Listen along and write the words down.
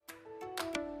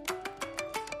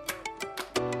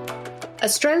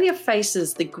Australia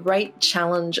faces the great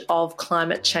challenge of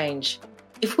climate change.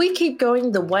 If we keep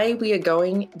going the way we are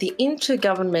going, the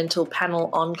Intergovernmental Panel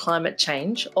on Climate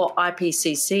Change, or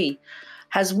IPCC,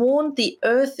 has warned the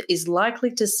Earth is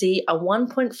likely to see a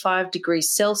 1.5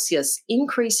 degrees Celsius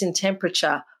increase in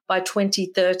temperature by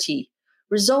 2030,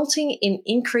 resulting in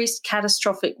increased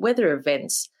catastrophic weather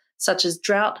events such as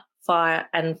drought, fire,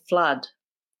 and flood.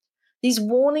 These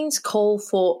warnings call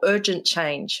for urgent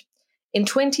change. In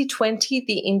 2020,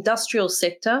 the industrial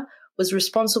sector was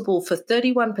responsible for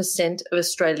 31% of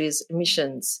Australia's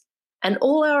emissions, and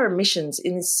all our emissions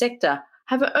in this sector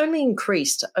have only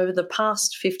increased over the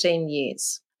past 15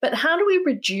 years. But how do we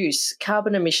reduce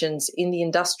carbon emissions in the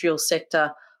industrial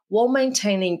sector while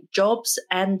maintaining jobs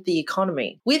and the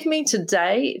economy? With me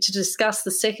today to discuss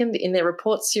the second in their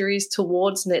report series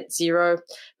Towards Net Zero,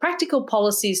 Practical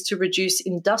Policies to Reduce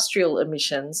Industrial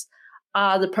Emissions,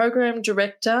 are the Program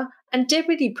Director and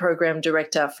Deputy Program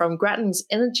Director from Grattan's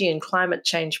Energy and Climate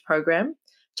Change Program,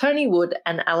 Tony Wood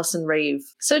and Alison Reeve.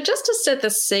 So just to set the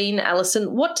scene,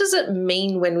 Alison, what does it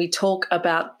mean when we talk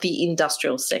about the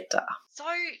industrial sector? So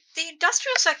the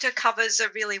industrial sector covers a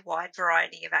really wide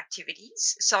variety of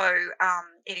activities. So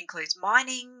it includes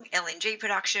mining, LNG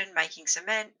production, making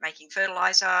cement, making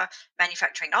fertiliser,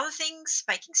 manufacturing other things,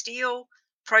 making steel,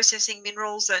 processing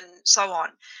minerals, and so on.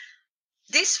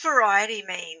 This variety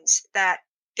means that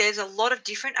there's a lot of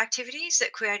different activities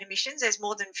that create emissions. There's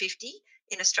more than 50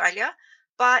 in Australia,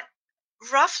 but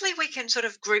roughly we can sort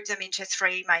of group them into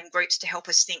three main groups to help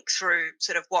us think through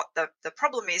sort of what the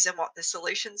problem is and what the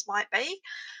solutions might be.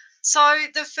 So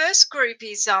the first group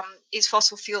is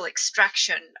fossil fuel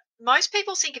extraction. Most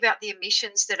people think about the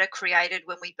emissions that are created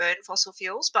when we burn fossil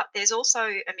fuels, but there's also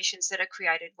emissions that are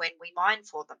created when we mine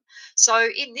for them. So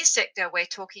in this sector, we're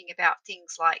talking about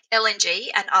things like LNG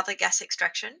and other gas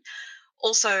extraction,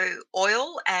 also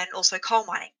oil and also coal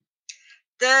mining.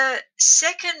 The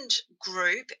second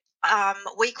group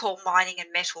we call mining and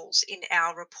metals in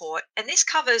our report, and this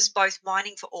covers both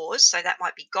mining for ores, so that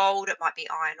might be gold, it might be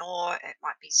iron ore, it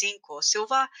might be zinc or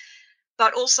silver,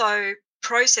 but also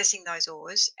processing those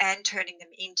ores and turning them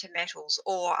into metals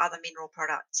or other mineral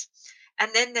products.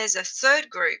 And then there's a third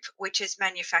group, which is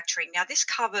manufacturing. Now, this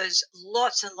covers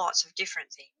lots and lots of different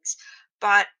things,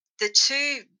 but the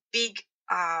two big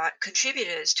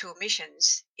contributors to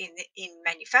emissions in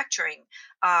manufacturing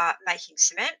are making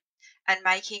cement and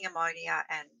making ammonia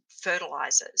and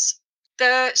fertilizers.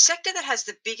 The sector that has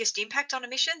the biggest impact on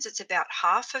emissions, it's about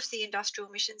half of the industrial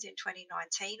emissions in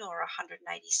 2019, or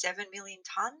 187 million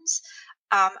tonnes,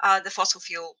 are the fossil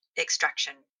fuel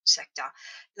extraction sector.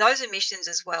 Those emissions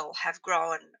as well have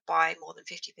grown by more than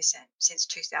 50% since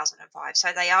 2005.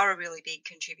 So they are a really big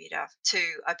contributor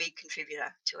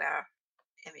to our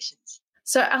emissions.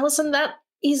 So, Alison, that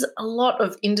is a lot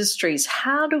of industries.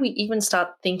 How do we even start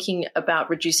thinking about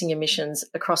reducing emissions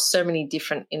across so many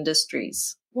different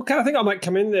industries? Well, Kat, I think I might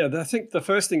come in there. I think the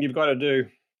first thing you've got to do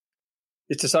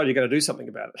is decide you're going to do something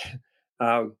about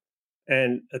it.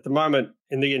 And at the moment,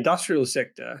 in the industrial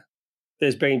sector,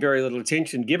 there's been very little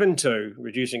attention given to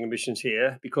reducing emissions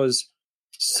here because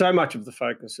so much of the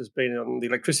focus has been on the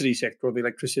electricity sector or the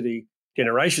electricity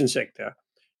generation sector,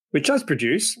 which does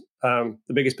produce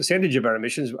the biggest percentage of our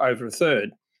emissions, over a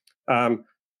third.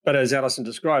 But as Alison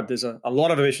described, there's a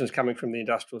lot of emissions coming from the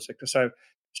industrial sector. So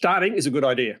starting is a good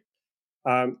idea.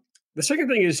 The second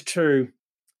thing is to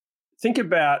think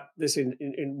about this in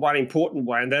one important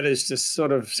way, and that is to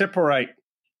sort of separate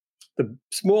the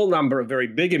small number of very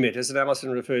big emitters, and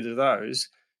Alison referred to those,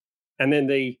 and then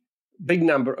the big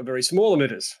number of very small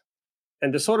emitters.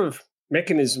 And the sort of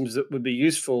mechanisms that would be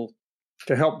useful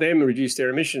to help them reduce their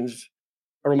emissions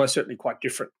are almost certainly quite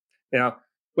different. Now,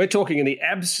 we're talking in the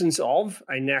absence of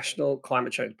a national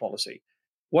climate change policy.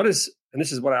 And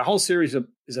this is what our whole series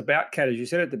is about, Kat, as you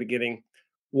said at the beginning,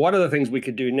 what are the things we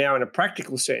could do now in a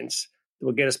practical sense that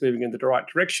will get us moving in the right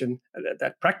direction? At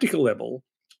that practical level,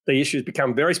 the issues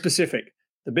become very specific.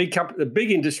 The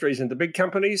big industries and the big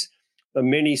companies, the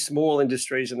many small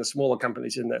industries and the smaller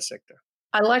companies in that sector.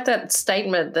 I like that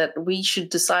statement that we should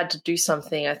decide to do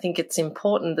something. I think it's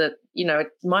important that, it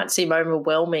might seem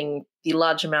overwhelming, the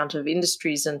large amount of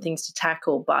industries and things to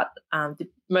tackle, but the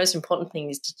most important thing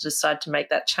is to decide to make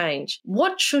that change.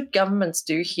 What should governments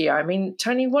do here? I mean,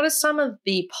 Tony, what are some of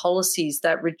the policies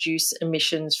that reduce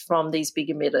emissions from these big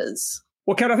emitters?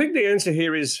 Well, Kat, I think the answer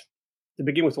here is to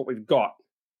begin with what we've got,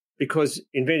 because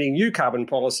inventing new carbon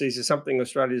policies is something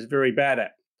Australia is very bad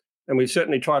at. And we've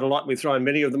certainly tried a lot. We've thrown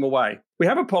many of them away. We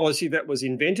have a policy that was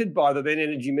invented by the then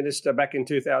Energy Minister back in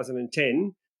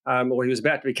 2010, or he was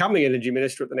about to become the Energy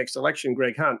Minister at the next election,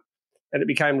 Greg Hunt, and it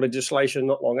became legislation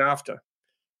not long after.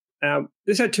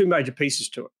 this had two major pieces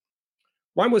to it.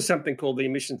 One was something called the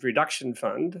Emissions Reduction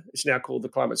Fund. It's now called the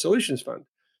Climate Solutions Fund.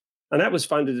 And that was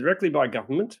funded directly by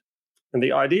government. And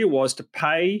the idea was to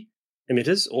pay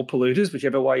emitters or polluters,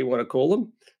 whichever way you want to call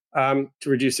them, to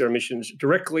reduce their emissions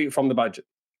directly from the budget.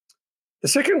 The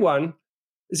second one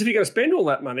is if you're going to spend all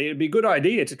that money, it'd be a good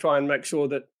idea to try and make sure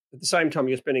that at the same time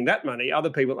you're spending that money, other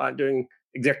people aren't doing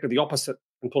exactly the opposite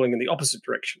and pulling in the opposite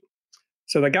direction.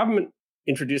 So the government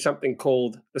introduced something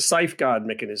called the safeguard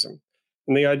mechanism.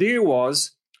 And the idea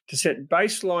was to set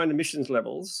baseline emissions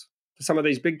levels for some of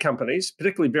these big companies,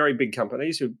 particularly very big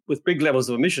companies with big levels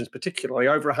of emissions, particularly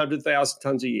over 100,000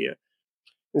 tonnes a year,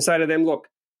 and say to them, look,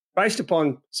 based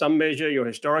upon some measure, your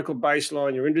historical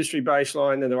baseline, your industry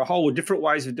baseline, and there are a whole different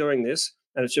ways of doing this,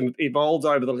 and it's evolved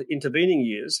over the intervening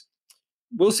years,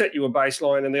 we'll set you a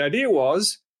baseline. And the idea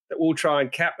was that we'll try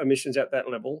and cap emissions at that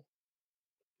level.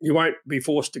 You won't be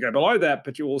forced to go below that,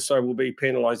 but you also will be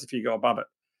penalised if you go above it.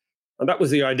 And that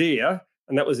was the idea.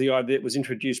 And that was the idea that was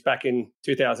introduced back in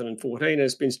 2014. And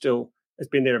it's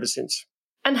been there ever since.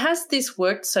 And has this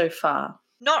worked so far?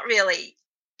 Not really.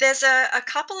 There's a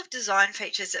couple of design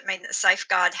features that mean that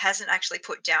Safeguard hasn't actually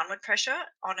put downward pressure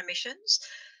on emissions.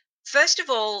 First of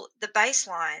all, the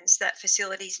baselines that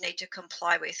facilities need to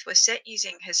comply with were set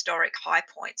using historic high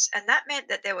points, and that meant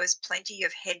that there was plenty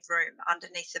of headroom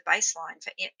underneath the baseline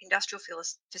for industrial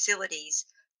facilities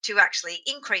to actually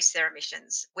increase their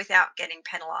emissions without getting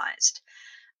penalised.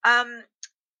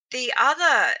 The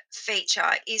other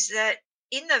feature is that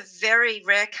in the very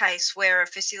rare case where a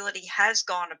facility has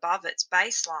gone above its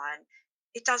baseline,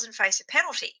 it doesn't face a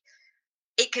penalty.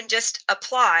 It can just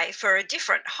apply for a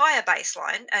different higher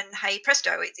baseline and hey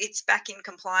presto, it's back in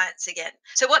compliance again.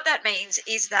 So what that means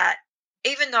is that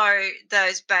even though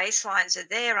those baselines are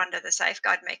there under the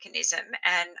safeguard mechanism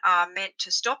and are meant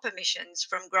to stop emissions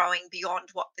from growing beyond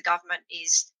what the government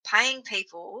is paying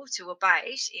people to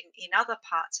abate in other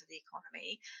parts of the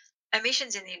economy,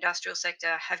 emissions in the industrial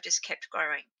sector have just kept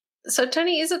growing. So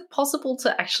Tony, is it possible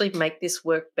to actually make this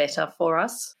work better for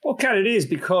us? Well, Kat, it is,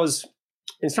 because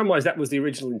in some ways that was the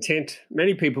original intent.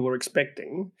 Many people were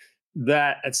expecting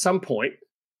that at some point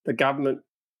the government,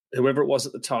 whoever it was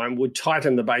at the time, would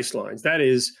tighten the baselines. That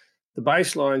is, the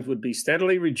baselines would be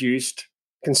steadily reduced,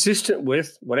 consistent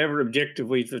with whatever objective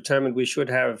we've determined we should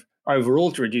have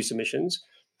overall to reduce emissions,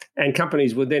 and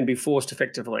companies would then be forced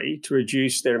effectively to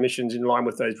reduce their emissions in line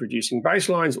with those reducing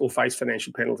baselines or face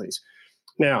financial penalties.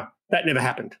 Now, that never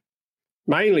happened,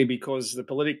 mainly because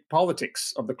the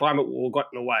politics of the climate war got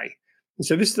in the way. And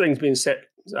so this thing's been set,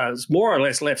 it's more or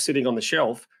less left sitting on the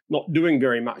shelf, not doing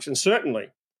very much, and certainly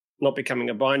not becoming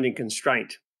a binding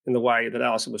constraint in the way that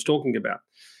Alison was talking about.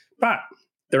 But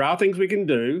there are things we can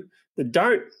do that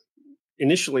don't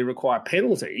initially require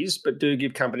penalties, but do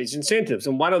give companies incentives.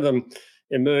 And one of them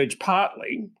emerged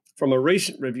partly from a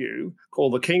recent review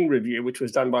called the King Review, which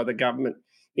was done by the government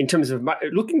in terms of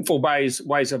looking for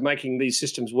ways of making these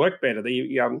systems work better,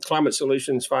 the Climate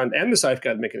Solutions Fund and the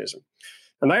Safeguard Mechanism.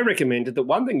 And they recommended that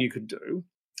one thing you could do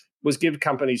was give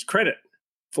companies credit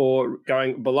for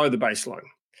going below the baseline.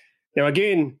 Now,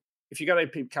 again, if you're going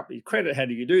to give companies credit, how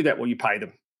do you do that? Well, you pay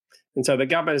them. And so the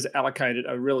government has allocated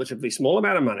a relatively small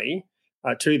amount of money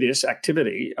to this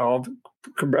activity of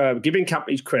giving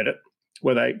companies credit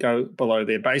where they go below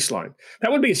their baseline.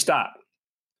 That would be a start.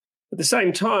 At the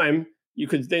same time, you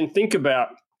could then think about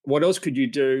what else could you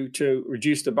do to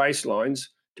reduce the baselines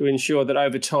to ensure that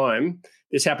over time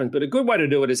this happens. But a good way to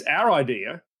do it is our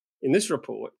idea in this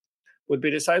report would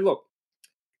be to say, look,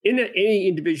 in any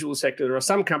individual sector, there are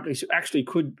some companies who actually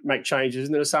could make changes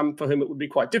and there are some for whom it would be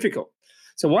quite difficult.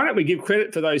 So why don't we give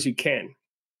credit for those who can?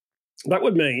 That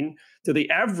would mean that the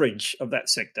average of that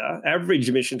sector, average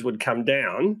emissions would come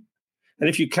down. And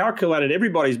if you calculated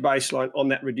everybody's baseline on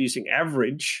that reducing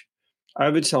average,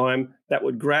 over time, that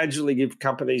would gradually give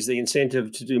companies the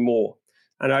incentive to do more.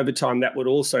 And over time, that would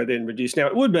also then reduce. Now,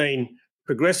 it would mean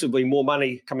progressively more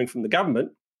money coming from the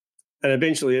government, and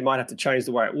eventually it might have to change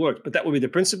the way it works. But that would be the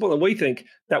principle, and we think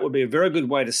that would be a very good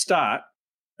way to start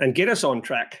and get us on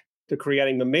track to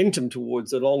creating momentum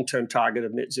towards the long-term target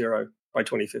of net zero by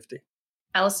 2050.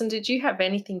 Alison, did you have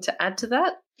anything to add to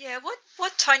that? Yeah,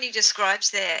 what Tony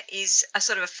describes there is a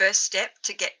sort of a first step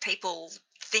to get people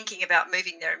thinking about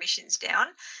moving their emissions down.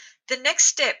 The next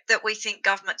step that we think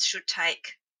governments should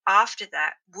take after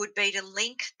that would be to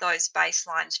link those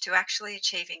baselines to actually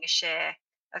achieving a share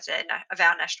of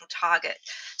our national target.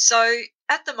 So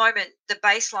at the moment, the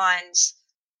baselines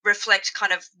reflect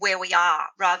kind of where we are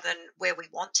rather than where we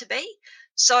want to be.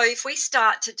 So if we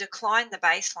start to decline the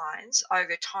baselines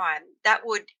over time, that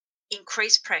would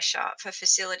increase pressure for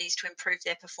facilities to improve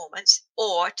their performance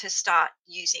or to start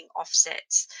using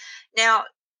offsets. Now,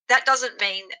 that doesn't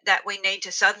mean that we need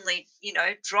to suddenly,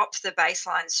 drop the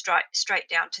baseline straight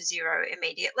down to zero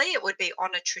immediately. It would be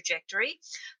on a trajectory.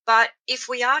 But if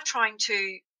we are trying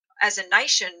to, as a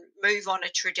nation, move on a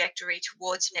trajectory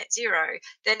towards net zero,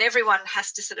 then everyone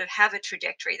has to sort of have a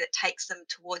trajectory that takes them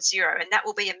towards zero. And that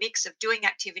will be a mix of doing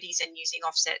activities and using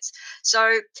offsets.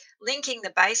 So linking the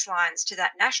baselines to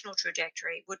that national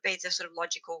trajectory would be the sort of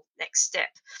logical next step.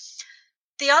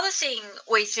 The other thing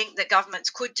we think that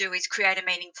governments could do is create a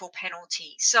meaningful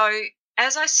penalty. So,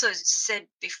 as I sort of said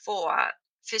before,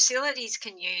 facilities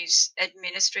can use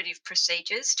administrative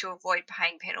procedures to avoid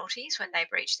paying penalties when they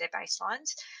breach their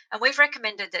baselines. And we've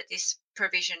recommended that this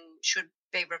provision should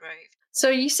be removed. So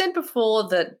you said before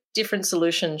that different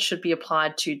solutions should be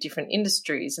applied to different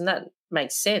industries, and that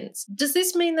makes sense. Does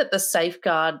this mean that the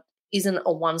safeguard isn't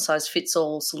a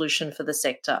one-size-fits-all solution for the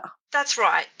sector? That's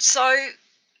right. So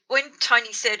when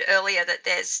Tony said earlier that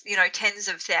there's, tens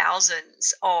of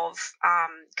thousands of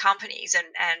companies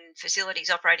and facilities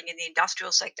operating in the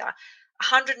industrial sector,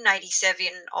 187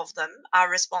 of them are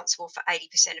responsible for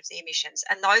 80% of the emissions.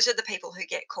 And those are the people who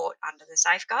get caught under the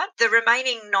safeguard. The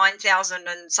remaining 9,000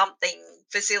 and something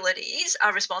facilities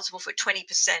are responsible for 20%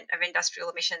 of industrial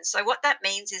emissions. So what that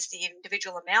means is the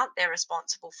individual amount they're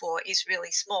responsible for is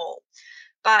really small.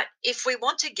 But if we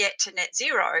want to get to net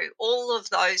zero, all of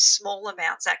those small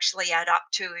amounts actually add up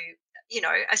to,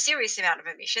 a serious amount of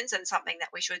emissions and something that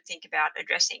we should think about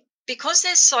addressing. Because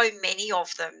there's so many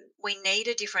of them, we need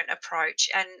a different approach.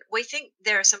 And we think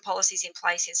there are some policies in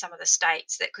place in some of the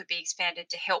states that could be expanded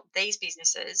to help these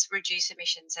businesses reduce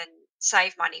emissions and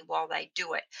save money while they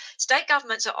do it. State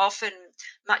governments are often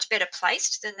much better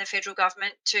placed than the federal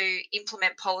government to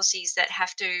implement policies that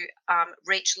have to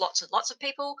reach lots and lots of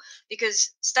people,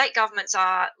 because state governments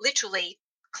are literally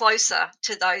closer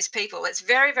to those people. It's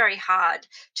very, very hard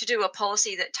to do a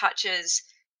policy that touches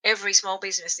every small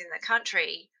business in the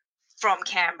country from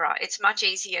Canberra. It's much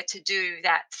easier to do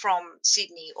that from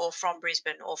Sydney or from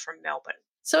Brisbane or from Melbourne.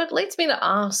 So it leads me to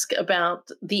ask about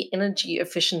the energy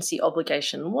efficiency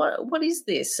obligation. What is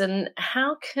this, and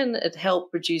how can it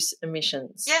help reduce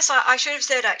emissions? Yes, I should have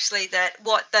said actually that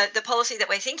what the policy that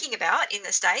we're thinking about in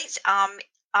the States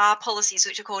are policies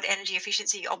which are called energy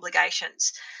efficiency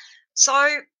obligations.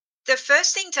 So the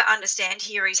first thing to understand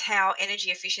here is how energy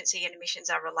efficiency and emissions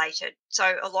are related.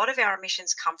 So a lot of our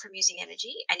emissions come from using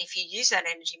energy, and if you use that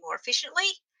energy more efficiently,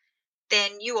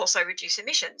 then you also reduce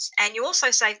emissions and you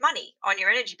also save money on your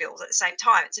energy bills at the same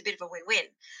time. It's a bit of a win-win.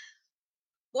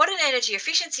 What an energy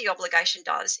efficiency obligation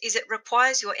does is it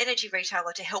requires your energy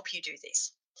retailer to help you do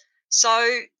this.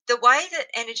 So the way that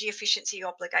energy efficiency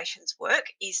obligations work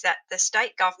is that the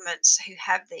state governments who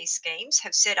have these schemes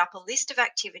have set up a list of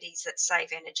activities that save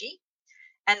energy,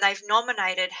 and they've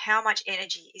nominated how much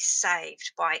energy is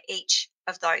saved by each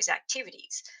of those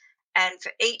activities. And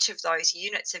for each of those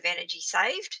units of energy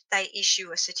saved, they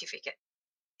issue a certificate.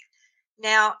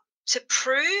 Now, to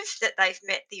prove that they've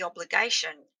met the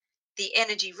obligation, the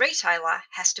energy retailer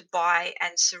has to buy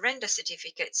and surrender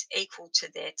certificates equal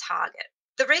to their target.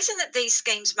 The reason that these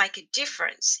schemes make a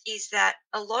difference is that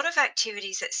a lot of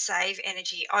activities that save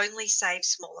energy only save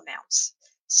small amounts.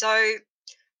 So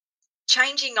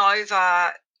changing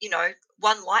over,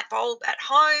 one light bulb at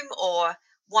home or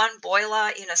one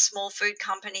boiler in a small food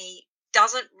company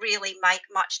doesn't really make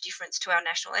much difference to our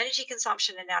national energy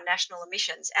consumption and our national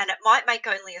emissions. And it might make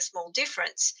only a small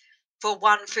difference for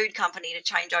one food company to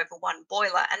change over one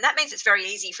boiler. And that means it's very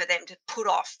easy for them to put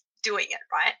off doing it,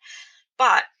 right?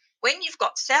 But when you've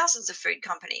got thousands of food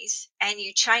companies and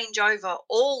you change over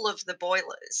all of the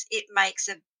boilers, it makes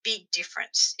a big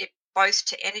difference, both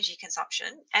to energy consumption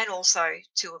and also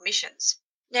to emissions.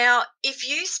 Now, if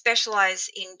you specialise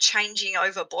in changing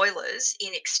over boilers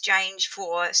in exchange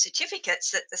for certificates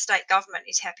that the state government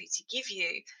is happy to give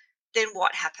you, then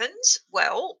what happens?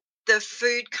 Well, the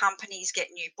food companies get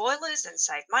new boilers and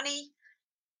save money.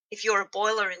 If you're a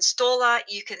boiler installer,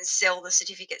 you can sell the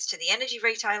certificates to the energy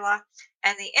retailer,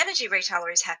 and the energy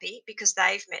retailer is happy because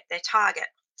they've met their target.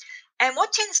 And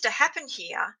what tends to happen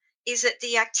here is that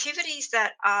the activities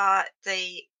that are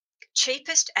the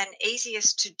cheapest and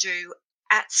easiest to do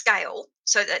at scale,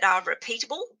 so that are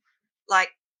repeatable, like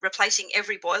replacing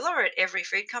every boiler at every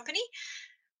food company,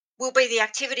 will be the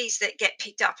activities that get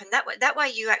picked up. And that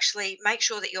way you actually make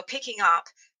sure that you're picking up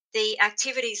the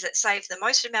activities that save the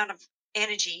most amount of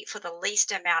energy for the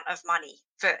least amount of money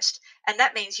first. And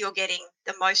that means you're getting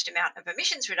the most amount of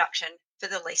emissions reduction for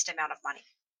the least amount of money.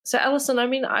 So, Alison, I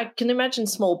mean, I can imagine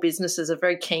small businesses are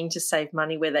very keen to save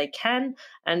money where they can.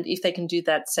 And if they can do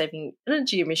that saving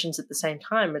energy emissions at the same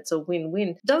time, it's a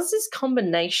win-win. Does this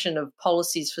combination of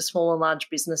policies for small and large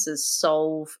businesses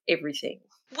solve everything?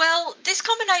 Well, this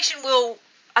combination will,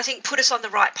 I think, put us on the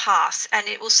right path, and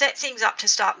it will set things up to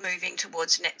start moving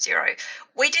towards net zero.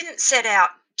 We didn't set out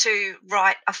to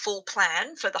write a full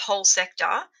plan for the whole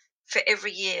sector for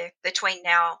every year between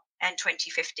now and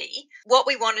 2050. What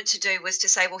we wanted to do was to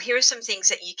say, well, here are some things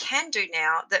that you can do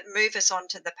now that move us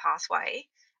onto the pathway.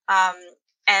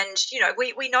 And,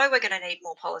 we know we're going to need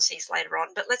more policies later on,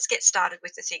 but let's get started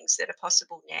with the things that are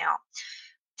possible now.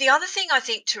 The other thing I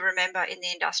think to remember in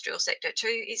the industrial sector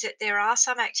too is that there are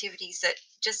some activities that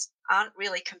just aren't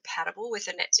really compatible with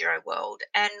a net zero world.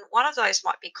 And one of those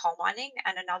might be coal mining,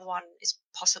 and another one is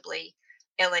possibly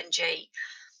LNG.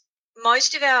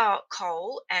 Most of our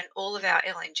coal and all of our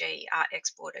LNG are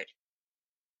exported.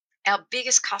 Our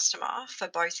biggest customer for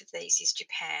both of these is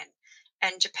Japan.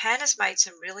 And Japan has made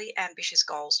some really ambitious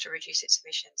goals to reduce its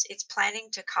emissions. It's planning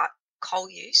to cut coal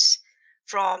use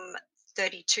from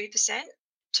 32%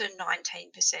 to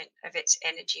 19% of its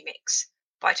energy mix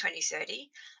by 2030,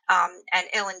 and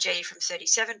LNG from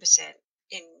 37%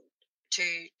 to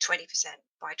 20%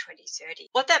 by 2030.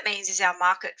 What that means is our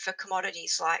market for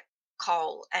commodities like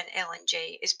coal and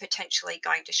LNG is potentially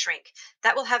going to shrink.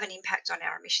 That will have an impact on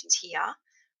our emissions here,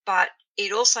 but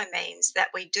it also means that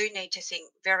we do need to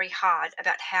think very hard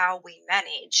about how we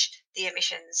manage the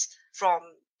emissions from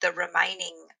the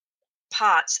remaining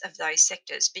parts of those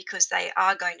sectors, because they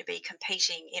are going to be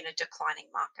competing in a declining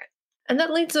market. And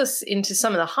that leads us into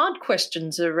some of the hard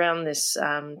questions around this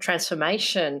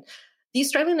transformation. The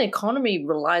Australian economy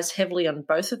relies heavily on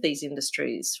both of these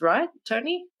industries, right,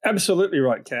 Tony? Absolutely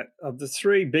right, Kat. Of the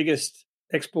three biggest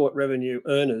export revenue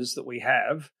earners that we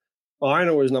have, iron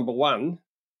ore is number one,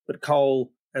 but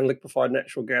coal and liquefied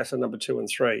natural gas are number 2 and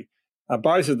 3.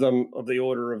 Both of them of the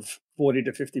order of $40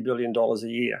 to $50 billion a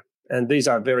year. And these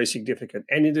are very significant.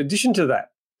 And in addition to that,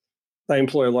 they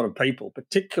employ a lot of people,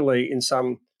 particularly in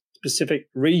some specific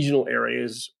regional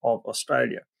areas of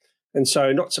Australia. And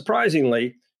so, not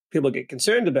surprisingly, people get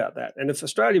concerned about that. And if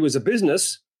Australia was a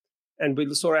business and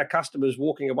we saw our customers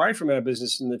walking away from our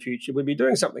business in the future, we'd be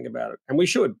doing something about it, and we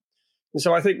should. And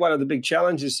so I think one of the big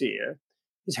challenges here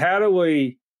is how do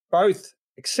we both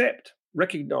accept,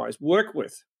 recognise, work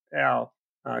with our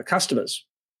customers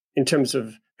in terms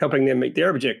of helping them meet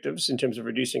their objectives in terms of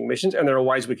reducing emissions, and there are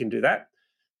ways we can do that,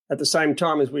 at the same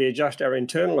time as we adjust our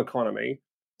internal economy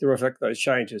to reflect those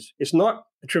changes. It's not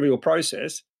a trivial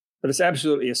process, but it's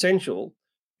absolutely essential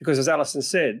because, as Alison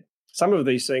said, some of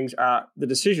these things the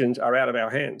decisions are out of our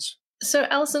hands. So,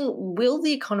 Alison, will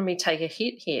the economy take a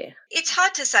hit here? It's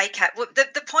hard to say, Kat.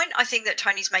 The point I think that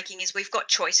Tony's making is we've got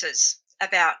choices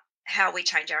about how we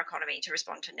change our economy to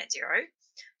respond to net zero.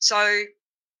 So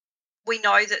we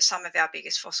know that some of our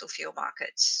biggest fossil fuel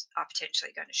markets are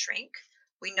potentially going to shrink.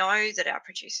 We know that our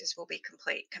producers will be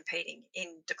competing in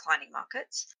declining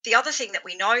markets. The other thing that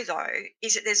we know, though,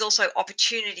 is that there's also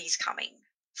opportunities coming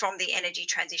from the energy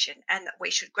transition and that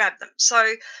we should grab them.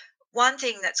 So one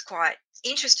thing that's quite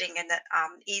interesting and that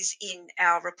is in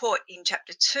our report in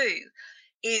Chapter 2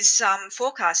 is some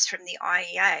forecasts from the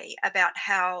IEA about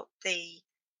how the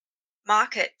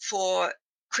market for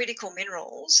critical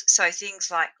minerals, so things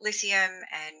like lithium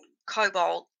and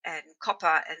cobalt and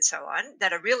copper and so on,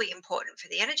 that are really important for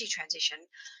the energy transition,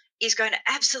 is going to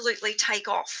absolutely take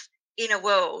off in a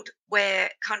world where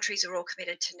countries are all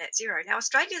committed to net zero. Now,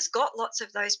 Australia's got lots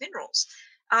of those minerals.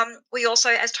 We also,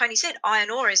 as Tony said, iron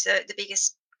ore is the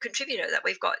biggest contributor that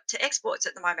we've got to exports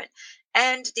at the moment.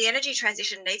 And the energy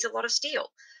transition needs a lot of steel.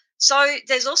 So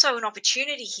there's also an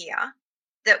opportunity here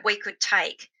that we could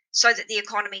take so that the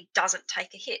economy doesn't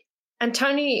take a hit. And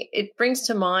Tony, it brings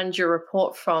to mind your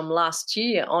report from last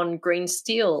year on green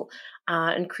steel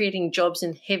and creating jobs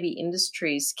in heavy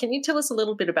industries. Can you tell us a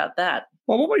little bit about that?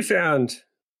 Well, what we found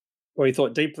when we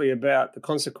thought deeply about the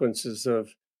consequences of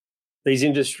these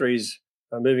industries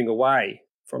moving away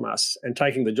from us and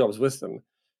taking the jobs with them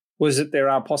was that there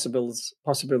are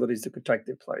possibilities that could take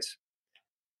their place.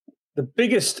 The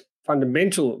biggest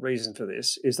fundamental reason for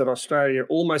this is that Australia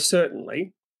almost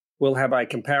certainly will have a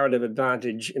comparative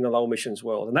advantage in a low emissions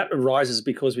world. And that arises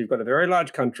because we've got a very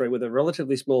large country with a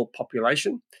relatively small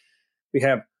population. We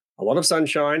have a lot of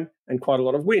sunshine and quite a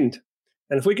lot of wind.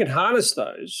 And if we can harness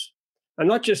those, and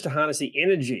not just to harness the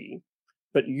energy,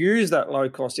 but use that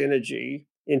low-cost energy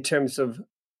in terms of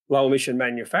low-emission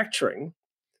manufacturing,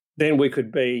 then we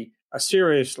could be a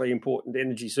seriously important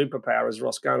energy superpower, as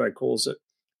Ross Garnaut calls it,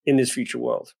 in this future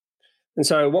world. And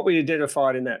so what we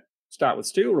identified in that Start With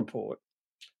Steel report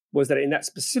was that in that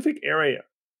specific area,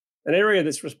 an area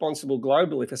that's responsible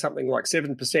globally for something like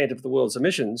 7% of the world's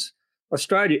emissions,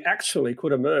 Australia actually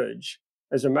could emerge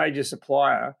as a major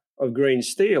supplier of green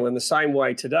steel in the same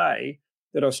way today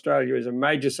that Australia is a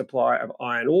major supplier of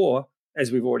iron ore,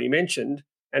 as we've already mentioned,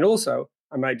 and also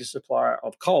a major supplier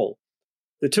of coal.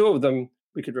 The two of them,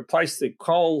 we could replace the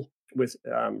coal with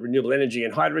renewable energy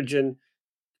and hydrogen,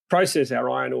 process our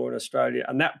iron ore in Australia,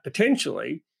 and that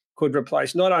potentially could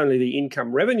replace not only the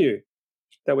income revenue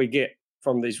that we get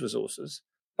from these resources,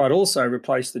 but also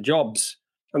replace the jobs.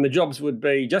 And the jobs would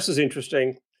be just as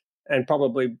interesting and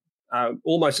probably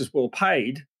almost as well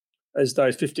paid as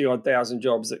those 50-odd thousand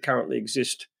jobs that currently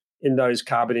exist in those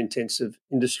carbon-intensive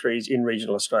industries in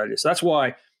regional Australia. So that's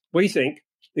why we think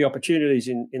the opportunities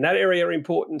in that area are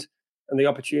important, and the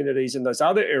opportunities in those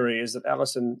other areas that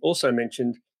Alison also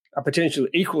mentioned are potentially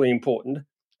equally important.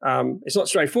 It's not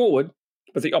straightforward,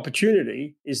 but the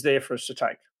opportunity is there for us to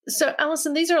take. So,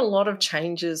 Alison, these are a lot of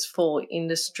changes for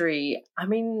industry. I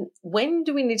mean, when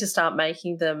do we need to start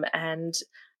making them, and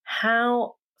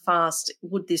how fast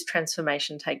would this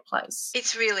transformation take place?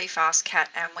 It's really fast, Kat,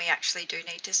 and we actually do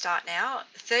need to start now.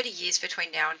 30 years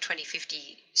between now and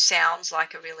 2050 sounds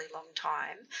like a really long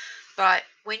time, but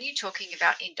when you're talking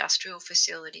about industrial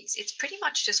facilities, it's pretty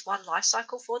much just one life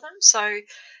cycle for them. So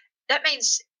that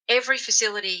means every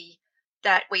facility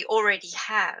that we already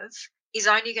have is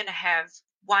only going to have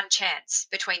one chance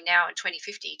between now and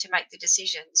 2050 to make the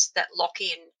decisions that lock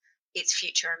in its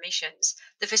future emissions.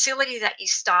 The facility that you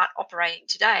start operating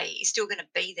today is still going to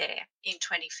be there in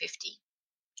 2050.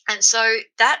 And so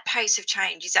that pace of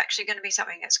change is actually going to be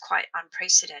something that's quite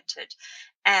unprecedented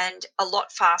and a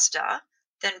lot faster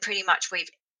than pretty much we've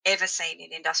ever seen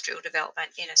in industrial development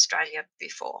in Australia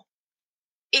before.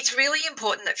 It's really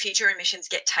important that future emissions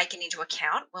get taken into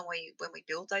account when we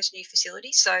build those new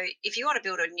facilities. So if you want to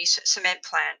build a new cement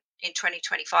plant in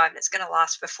 2025 and it's going to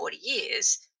last for 40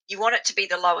 years, you want it to be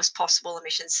the lowest possible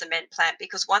emissions cement plant,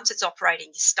 because once it's operating,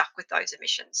 you're stuck with those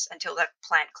emissions until that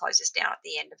plant closes down at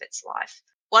the end of its life.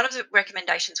 One of the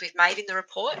recommendations we've made in the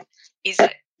report is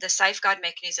that the safeguard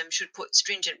mechanism should put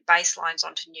stringent baselines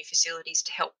onto new facilities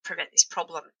to help prevent this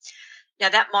problem. Now,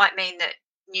 that might mean that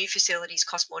new facilities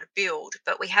cost more to build,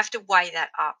 but we have to weigh that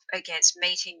up against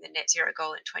meeting the net zero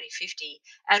goal in 2050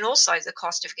 and also the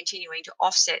cost of continuing to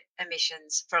offset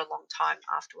emissions for a long time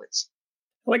afterwards.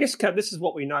 Well, I guess, Kat, this is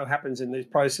what we know happens in these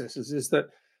processes, is that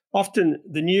often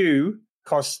the new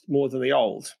costs more than the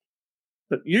old,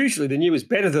 but usually the new is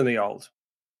better than the old.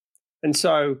 And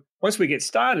so once we get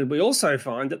started, we also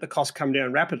find that the costs come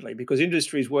down rapidly because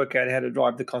industries work out how to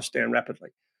drive the costs down rapidly.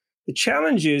 The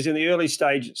challenge is in the early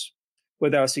stages, where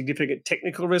there are significant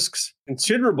technical risks,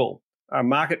 considerable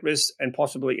market risks, and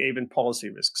possibly even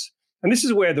policy risks. And this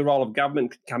is where the role of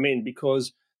government can come in,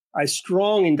 because a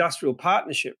strong industrial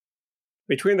partnership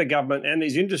between the government and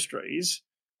these industries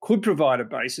could provide a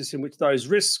basis in which those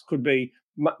risks could be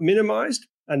minimised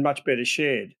and much better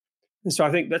shared. And so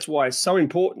I think that's why it's so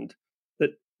important that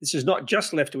this is not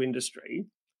just left to industry,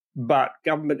 but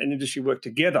government and industry work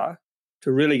together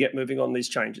to really get moving on these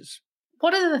changes.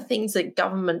 What are the things that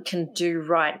government can do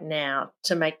right now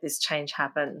to make this change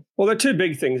happen? Well, there are two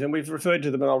big things, and we've referred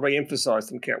to them, and I'll re-emphasise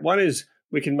them, Kat. One is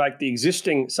we can make the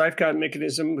existing safeguard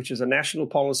mechanism, which is a national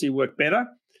policy, work better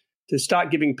to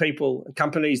start giving people and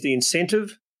companies the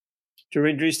incentive to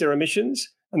reduce their emissions,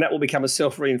 and that will become a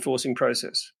self-reinforcing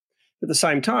process. At the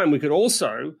same time, we could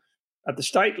also, at the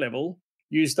state level,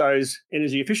 use those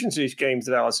energy efficiency schemes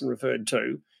that Alison referred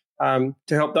to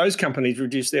help those companies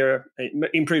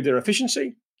improve their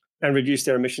efficiency and reduce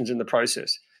their emissions in the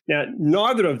process. Now,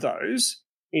 neither of those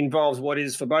involves what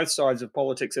is, for both sides of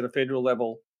politics at a federal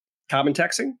level, carbon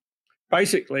taxing.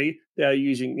 Basically, they're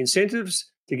using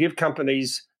incentives to give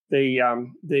companies the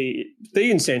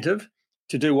incentive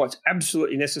to do what's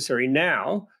absolutely necessary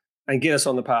now and get us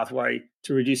on the pathway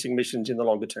to reducing emissions in the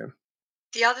longer term.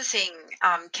 The other thing,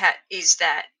 Kat, is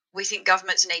that we think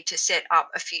governments need to set up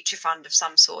a future fund of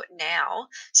some sort now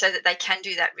so that they can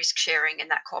do that risk sharing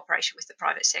and that cooperation with the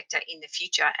private sector in the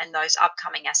future, and those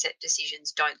upcoming asset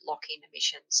decisions don't lock in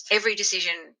emissions. Every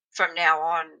decision from now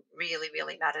on really,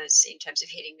 really matters in terms of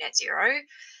hitting net zero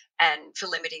and for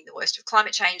limiting the worst of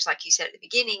climate change, like you said at the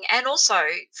beginning, and also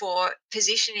for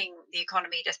positioning the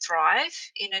economy to thrive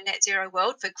in a net zero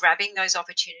world, for grabbing those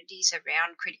opportunities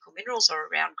around critical minerals or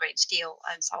around green steel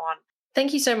and so on.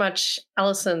 Thank you so much,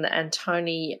 Alison and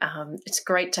Tony. It's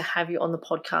great to have you on the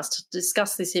podcast to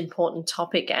discuss this important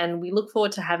topic, and we look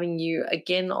forward to having you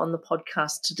again on the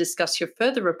podcast to discuss your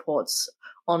further reports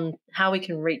on how we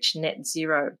can reach net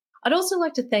zero. I'd also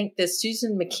like to thank the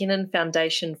Susan McKinnon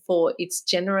Foundation for its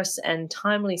generous and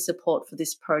timely support for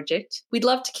this project. We'd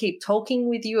love to keep talking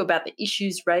with you about the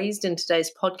issues raised in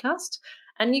today's podcast,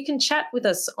 and you can chat with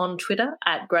us on Twitter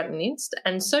 @GrattanInst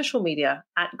and social media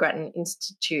 @Grattan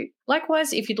Institute.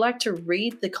 Likewise, if you'd like to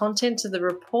read the content of the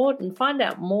report and find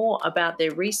out more about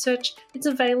their research, it's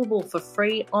available for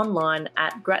free online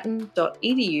at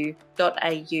grattan.edu.au.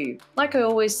 Like I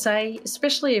always say,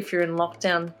 especially if you're in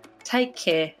lockdown, take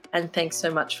care and thanks so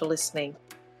much for listening.